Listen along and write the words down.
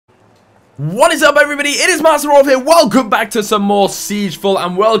What is up, everybody? It is MasterOv here. Welcome back to some more SiegeFall,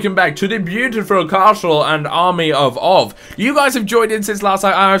 and welcome back to the beautiful castle and army of Ov. You guys have joined in since last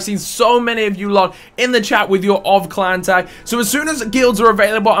night. I've seen so many of you lot in the chat with your Ov clan tag. So as soon as guilds are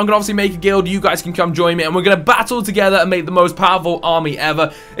available, I'm gonna obviously make a guild. You guys can come join me, and we're gonna battle together and make the most powerful army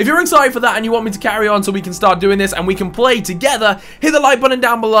ever. If you're excited for that and you want me to carry on so we can start doing this and we can play together, hit the like button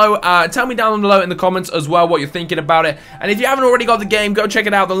down below. Tell me down below in the comments as well what you're thinking about it. And if you haven't already got the game, go check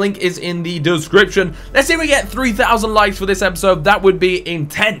it out. The link is in the description. Let's see if we get 3,000 likes for this episode. That would be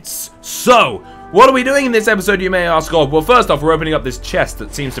intense. So, what are we doing in this episode, you may ask? Oh, well, first off, we're opening up this chest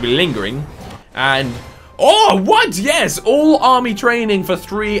that seems to be lingering. And, oh, what? Yes, all army training for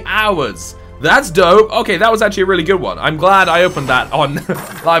 3 hours. That's dope. Okay, that was actually a really good one. I'm glad I opened that on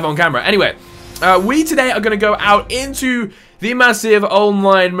live on camera. Anyway, we today are going to go out into the massive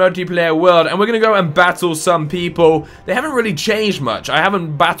online multiplayer world, and we're going to go and battle some people. They haven't really changed much. I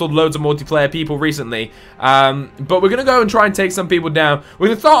haven't battled loads of multiplayer people recently, but we're going to go and try and take some people down. We're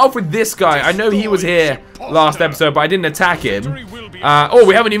going to start off with this guy. I know he was here last episode, but I didn't attack him. Oh,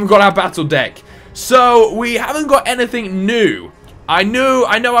 we haven't even got our battle deck. So, we haven't got anything new. I know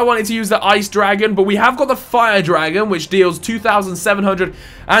I wanted to use the Ice Dragon, but we have got the Fire Dragon, which deals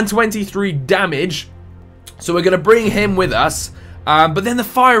 2,723 damage. So we're going to bring him with us. But then the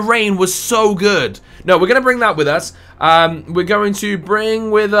Fire Rain was so good. No, we're going to bring that with us. We're going to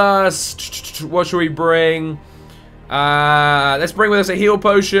bring with us... What should we bring? Let's bring with us a Heal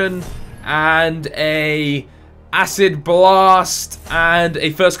Potion and a Acid Blast and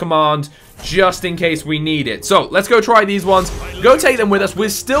a First Command, just in case we need it. So, let's go try these ones. Go take them with us. We're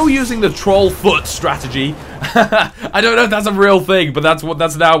still using the Troll Foot strategy. I don't know if that's a real thing, but that's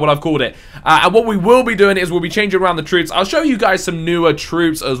now what I've called it. And what we will be doing is we'll be changing around the troops. I'll show you guys some newer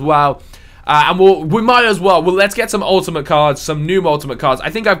troops as well. And we might as well. Well, let's get some ultimate cards, some new ultimate cards. I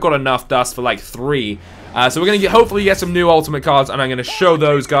think I've got enough dust for like 3. So we're going to hopefully get some new ultimate cards, and I'm going to show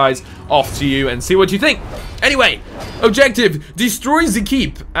those guys off to you and see what you think. Anyway, objective, destroy the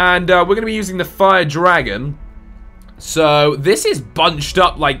keep. And we're going to be using the Fire Dragon. So this is bunched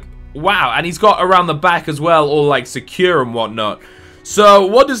up like, wow. And he's got around the back as well, all like secure and whatnot. So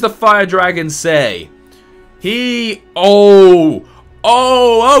what does the Fire Dragon say? Oh,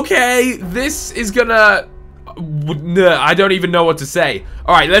 okay. This is gonna... I don't even know what to say.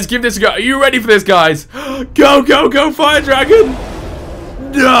 Alright, let's give this a go. Are you ready for this, guys? Go, go, go, Fire Dragon!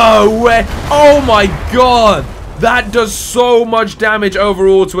 No way! Oh my god! That does so much damage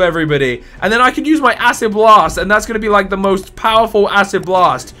overall to everybody. And then I can use my Acid Blast, and that's going to be like the most powerful Acid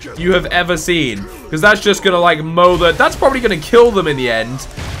Blast you have ever seen. Because that's just going to like mow the... That's probably going to kill them in the end.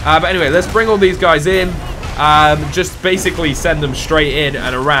 But anyway, let's bring all these guys in. Just basically send them straight in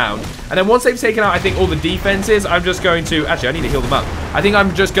and around. And then once they've taken out, I think, all the defenses, I'm just going to... Actually, I need to heal them up. I think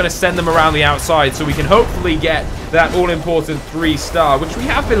I'm just going to send them around the outside so we can hopefully get that all-important 3-star, which we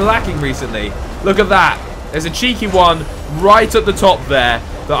have been lacking recently. Look at that. There's a cheeky one right at the top there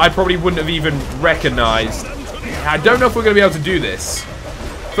that I probably wouldn't have even recognized. I don't know if we're going to be able to do this.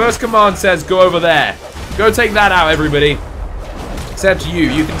 First command says go over there. Go take that out, everybody. Except you.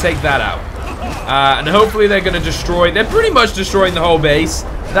 You can take that out. And hopefully they're going to destroy... They're pretty much destroying the whole base.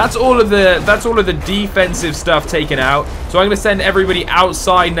 That's all of the defensive stuff taken out. So I'm going to send everybody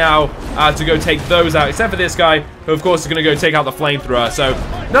outside now to go take those out. Except for this guy, who of course is going to go take out the flamethrower. So,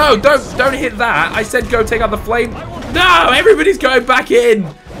 no, don't hit that. I said go take out the flame. No, everybody's going back in.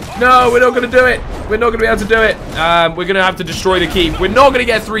 No, we're not going to do it. We're not going to be able to do it. We're going to have to destroy the keep. We're not going to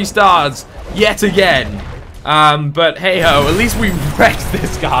get 3 stars yet again. But hey-ho, at least we wrecked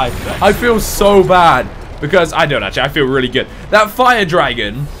this guy. I feel so bad. Because, I don't actually, I feel really good. That Fire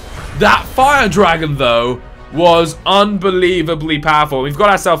Dragon, though, was unbelievably powerful. We've got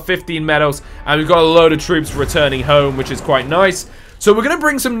ourselves 15 medals, and we've got a load of troops returning home, which is quite nice. So we're going to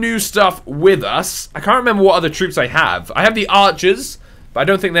bring some new stuff with us. I can't remember what other troops I have. I have the archers, but I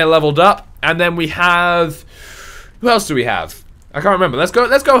don't think they're leveled up. And then we have... Who else do we have? I can't remember. Let's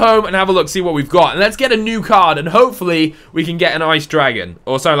go home and have a look, see what we've got. And let's get a new card, and hopefully we can get an Ice Dragon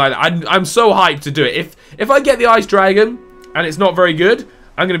or something like that. I'm so hyped to do it. If I get the Ice Dragon and it's not very good,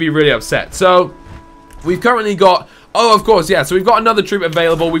 I'm going to be really upset. So we've currently got... Oh, of course, yeah. So we've got another troop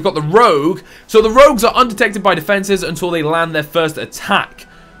available. We've got the Rogue. So the Rogues are undetected by defenses until they land their first attack.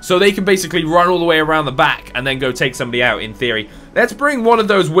 So they can basically run all the way around the back and then go take somebody out, in theory. Let's bring one of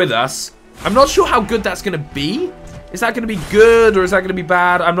those with us. I'm not sure how good that's going to be. Is that going to be good or is that going to be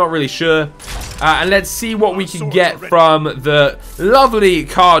bad? I'm not really sure. And let's see what we can get from the lovely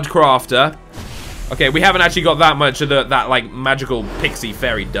card crafter. Okay, we haven't actually got that much of that like magical pixie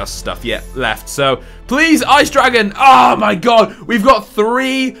fairy dust stuff yet left. So please, Ice Dragon. Oh my god, we've got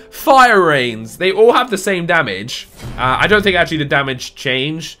 3 fire rains. They all have the same damage. I don't think actually the damage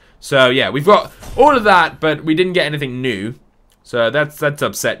changed. So yeah, we've got all of that, but we didn't get anything new. So that's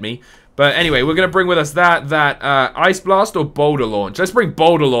upset me. But anyway, we're gonna bring with us that Ice Blast or Boulder Launch. Let's bring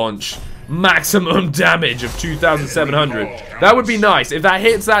Boulder Launch. Maximum damage of 2,700. That would be nice. If that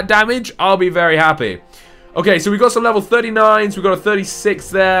hits that damage, I'll be very happy. Okay, so we got some level 39s. We've got a 36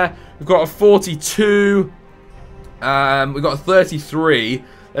 there. We've got a 42. We've got a 33.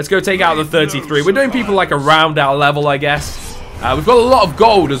 Let's go take out the 33. We're doing people like around our level, I guess. We've got a lot of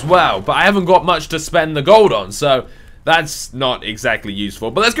gold as well, but I haven't got much to spend the gold on, so that's not exactly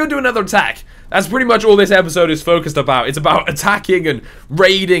useful. But let's go do another attack. That's pretty much all this episode is focused about. It's about attacking and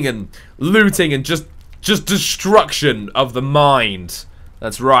raiding and looting and just destruction of the mind.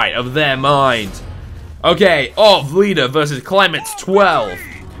 That's right, of their mind. Okay, Ov leader versus Clement's 12.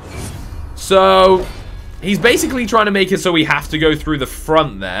 So he's basically trying to make it so we have to go through the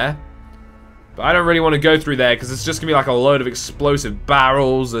front there. But I don't really want to go through there because it's just going to be like a load of explosive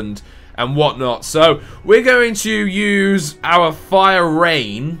barrels and whatnot. So we're going to use our fire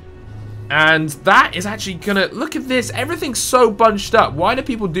rain. And that is actually gonna, look at this, everything's so bunched up. Why do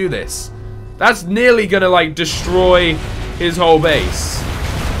people do this? That's nearly gonna like destroy his whole base.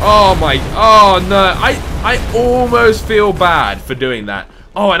 Oh my, oh no, I almost feel bad for doing that.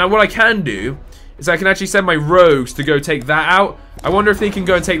 Oh, and what I can do is I can actually send my rogues to go take that out. I wonder if they can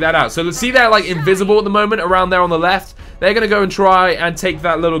go and take that out. So let's see, they're like invisible at the moment around there on the left. They're gonna go and try and take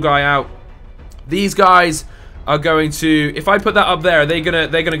that little guy out. These guys are going to, if I put that up there, they're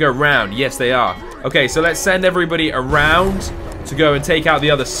gonna go round. Yes, they are. Okay, so let's send everybody around to go and take out the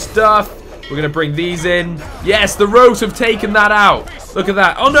other stuff. We're gonna bring these in. Yes, the rogues have taken that out. Look at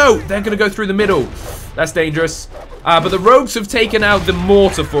that. Oh no, they're gonna go through the middle. That's dangerous. But the rogues have taken out the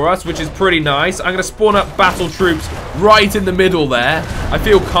mortar for us, which is pretty nice. I'm gonna spawn up battle troops right in the middle there. I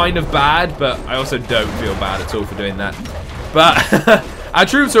feel kind of bad, but I also don't feel bad at all for doing that. But our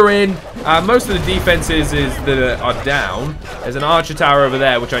troops are in. Most of the defenses that are down. There's an archer tower over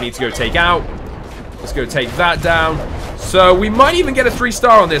there, which I need to go take out. Let's go take that down. So we might even get a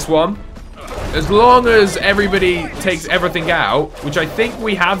 3-star on this one. As long as everybody takes everything out, which I think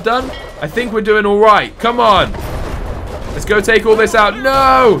we have done. I think we're doing all right. Come on. Let's go take all this out.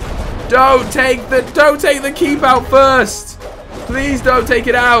 No! Don't take the keep out first. Please don't take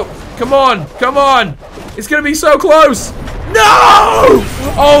it out. Come on. Come on. It's going to be so close. No!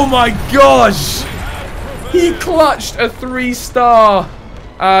 Oh my gosh! He clutched a 3-star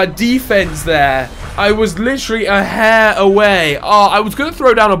defense there. I was literally a hair away. Oh, I was going to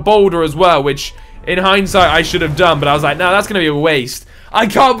throw down a boulder as well, which in hindsight I should have done, but I was like, no, that's going to be a waste. I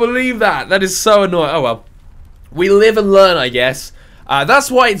can't believe that. That is so annoying. Oh well. We live and learn, I guess.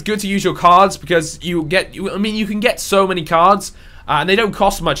 That's why it's good to use your cards, because you can get so many cards, and they don't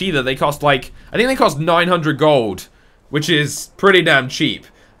cost much either. They cost like, I think they cost 900 gold. Which is pretty damn cheap.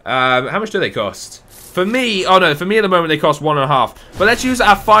 How much do they cost? For me, oh no, for me at the moment they cost 1.5. But let's use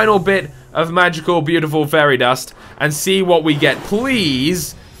our final bit of magical, beautiful fairy dust and see what we get.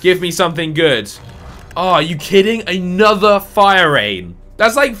 Please give me something good. Oh, are you kidding? Another fire rain.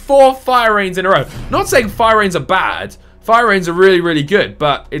 That's like 4 fire rains in a row. Not saying fire rains are bad. Fire rains are really, really good,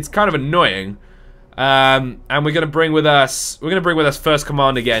 but it's kind of annoying. And we're gonna bring with us first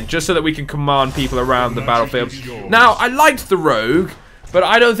command again, just so that we can command people around the battlefield. Now, I liked the rogue, but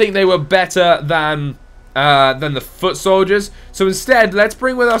I don't think they were better than the foot soldiers. So instead, let's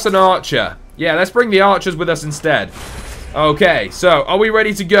bring with us an archer. Yeah, let's bring the archers with us instead. Okay, so are we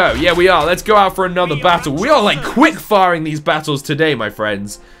ready to go? Yeah, we are. Let's go out for another battle. We are like quick firing these battles today, my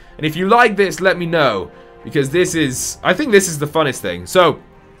friends. And if you like this, let me know, because I think this is the funnest thing. So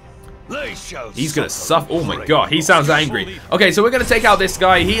he's gonna suffer. Oh my god, he sounds angry. Okay, so we're gonna take out this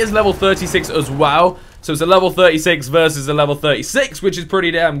guy. He is level 36 as well. So it's a level 36 versus a level 36, which is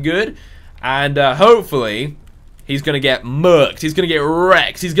pretty damn good. And hopefully he's gonna get murked. He's gonna get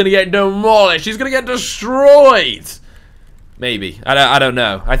wrecked. He's gonna get demolished. He's gonna get destroyed. Maybe. I don't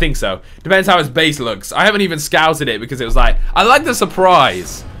know. I think so. Depends how his base looks. I haven't even scouted it because it was like, I like the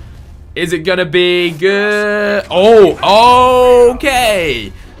surprise. Is it gonna be good? Oh,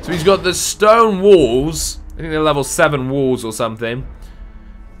 okay. So he's got the stone walls. I think they're level 7 walls or something.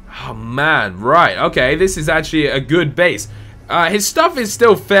 Oh man, right. Okay, this is actually a good base. His stuff is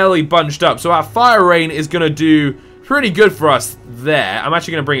still fairly bunched up, so our fire rain is gonna do pretty good for us there. I'm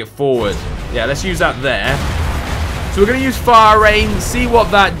actually gonna bring it forward. Yeah, let's use that there. So we're gonna use fire rain, see what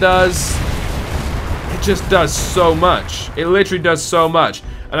that does. It just does so much. It literally does so much.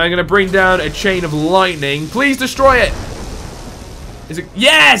 And I'm going to bring down a chain of lightning. Please destroy it. Is it?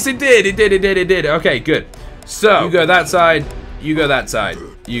 Yes, it did. It did. Okay, good. So, you go that side. You go that side.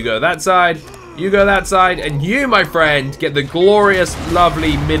 You go that side. You go that side. And you, my friend, get the glorious,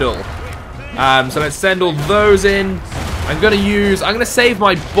 lovely middle. So let's send all those in. I'm going to save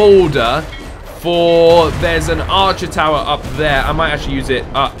my boulder for, there's an archer tower up there. I might actually use it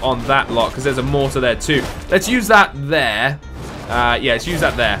up on that lot because there's a mortar there too. Let's use that there. Yeah, let's use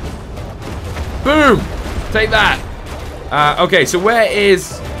that there. Boom! Take that. Okay, so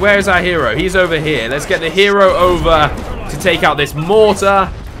where's our hero? He's over here. Let's get the hero over to take out this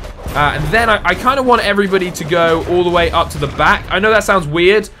mortar. And then I kind of want everybody to go all the way up to the back. I know that sounds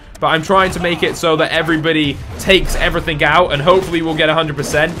weird, but I'm trying to make it so that everybody takes everything out, and hopefully we'll get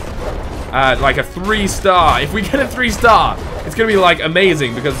 100%. Like a 3-star. If we get a 3-star, it's going to be like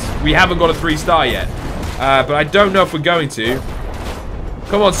amazing because we haven't got a 3-star yet. But I don't know if we're going to.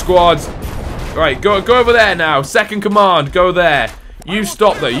 Come on, squad. Right, go over there now. Second command, go there. You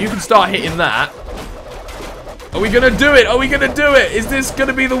stop though. You can start hitting that. Are we going to do it? Are we going to do it? Is this going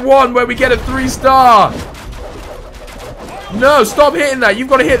to be the one where we get a 3-star? No, stop hitting that. You've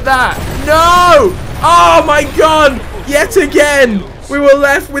got to hit that. No! Oh my god! Yet again! We were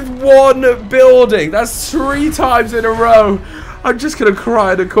left with one building. That's 3 times in a row. I'm just going to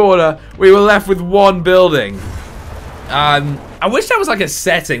cry in a corner. We were left with one building. I wish that was like a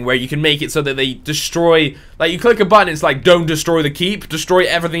setting where you can make it so that they destroy, like you click a button, it's like don't destroy the keep, destroy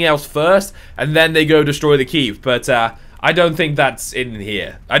everything else first, and then they go destroy the keep. But I don't think that's in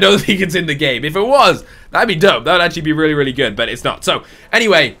here. I don't think it's in the game. If it was, that'd be dope. That would actually be really, really good, but it's not. So,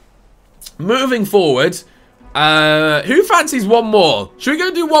 anyway, moving forward, who fancies one more? Should we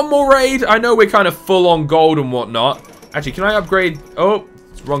go do one more raid? I know we're kind of full on gold and whatnot. Actually, can I upgrade? Oh,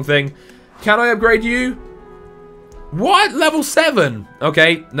 it's the wrong thing. Can I upgrade you? What? Level 7?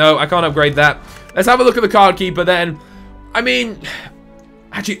 Okay, no, I can't upgrade that. Let's have a look at the card keeper then. I mean,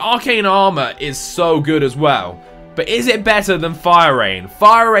 actually, arcane armor is so good as well. But is it better than Fire Rain?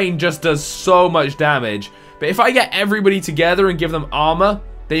 Fire Rain just does so much damage. But if I get everybody together and give them armor,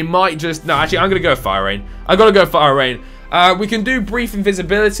 they might just... No, actually, I'm going to go Fire Rain. I got to go Fire Rain. We can do brief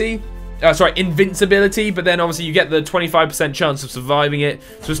invisibility. Sorry, invincibility. But then, obviously, you get the 25% chance of surviving it.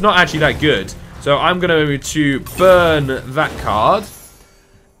 So it's not actually that good. So I'm going to burn that card.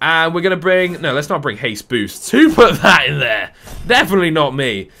 And we're going to bring... No, let's not bring haste boosts. Who put that in there? Definitely not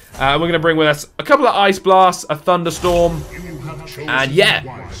me. We're going to bring with us a couple of ice blasts, a thunderstorm. And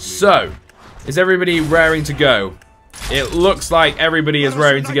yeah, so is everybody raring to go? It looks like everybody is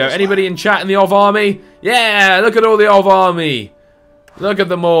raring to go. Anybody in chat in the OV army? Yeah, look at all the OV army. Look at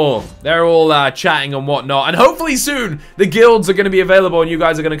them all. They're all chatting and whatnot. And hopefully soon, the guilds are going to be available and you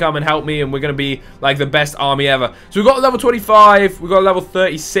guys are going to come and help me and we're going to be like the best army ever. So we've got level 25. We've got level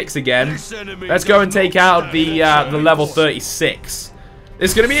 36 again. Let's go and take out the level 36.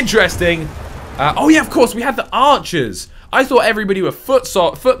 It's going to be interesting. Oh yeah, of course, we have the archers. I thought everybody were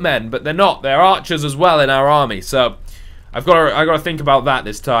footmen, but they're not. They're archers as well in our army. So I've got to think about that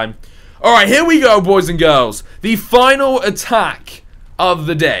this time. All right, here we go, boys and girls. The final attack of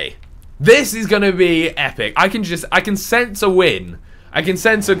the day. This is gonna be epic. I can sense a win. I can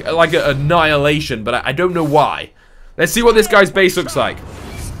sense like an annihilation, but I don't know why. Let's see what this guy's base looks like.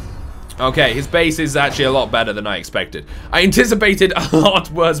 Okay, his base is actually a lot better than I expected. I anticipated a lot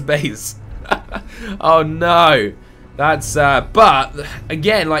worse base. Oh no. That's but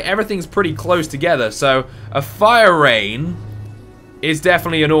again, like everything's pretty close together, so a fire rain is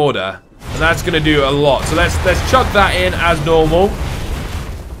definitely in order. And that's gonna do a lot. So let's chuck that in as normal.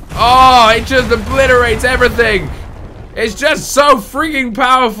 Oh, it just obliterates everything. It's just so freaking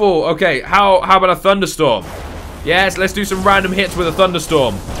powerful. Okay, how about a thunderstorm? Yes, let's do some random hits with a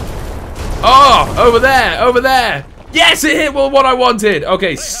thunderstorm. Oh, over there. Yes, it hit what I wanted.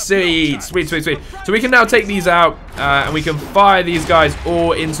 Okay, sweet. So we can now take these out and we can fire these guys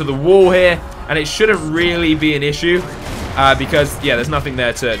all into the wall here. And it shouldn't really be an issue because, yeah, there's nothing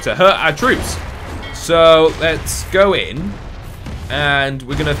there to hurt our troops. So let's go in. And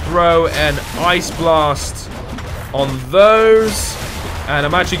we're going to throw an ice blast on those. And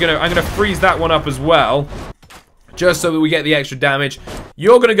I'm gonna freeze that one up as well. Just so that we get the extra damage.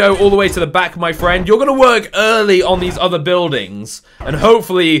 You're going to go all the way to the back, my friend. You're going to work early on these other buildings. And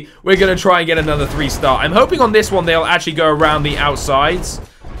hopefully, we're going to try and get another 3-star. I'm hoping on this one, they'll actually go around the outsides.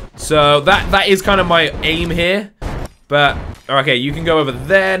 So, that is kind of my aim here. But, okay, you can go over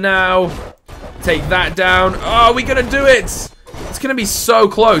there now. Take that down. Oh, we're going to do it! It's going to be so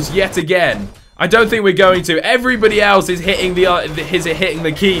close yet again. I don't think we're going to. Everybody else is hitting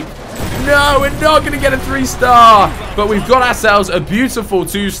the keep. No, we're not going to get a 3-star. But we've got ourselves a beautiful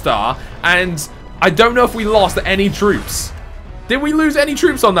 2-star. And I don't know if we lost any troops. Did we lose any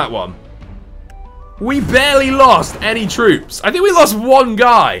troops on that one? We barely lost any troops. I think we lost one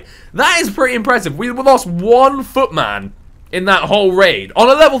guy. That is pretty impressive. We lost one footman in that whole raid. On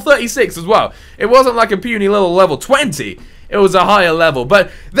a level 36 as well. It wasn't like a puny little level 20. It was a higher level.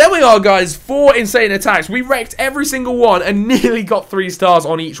 But there we are, guys. 4 insane attacks. We wrecked every single one and nearly got 3 stars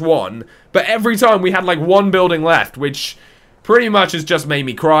on each one. But every time we had like 1 building left, which pretty much has just made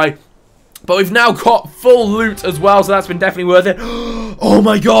me cry. But we've now got full loot as well, so that's been definitely worth it. Oh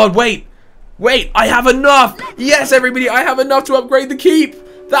my god, wait. Wait, I have enough. Yes, everybody, I have enough to upgrade the keep.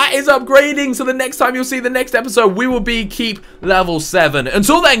 That is upgrading, so the next time you'll see the next episode, we will be keep level 7.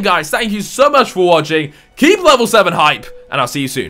 Until then, guys, thank you so much for watching. Keep level 7 hype, and I'll see you soon.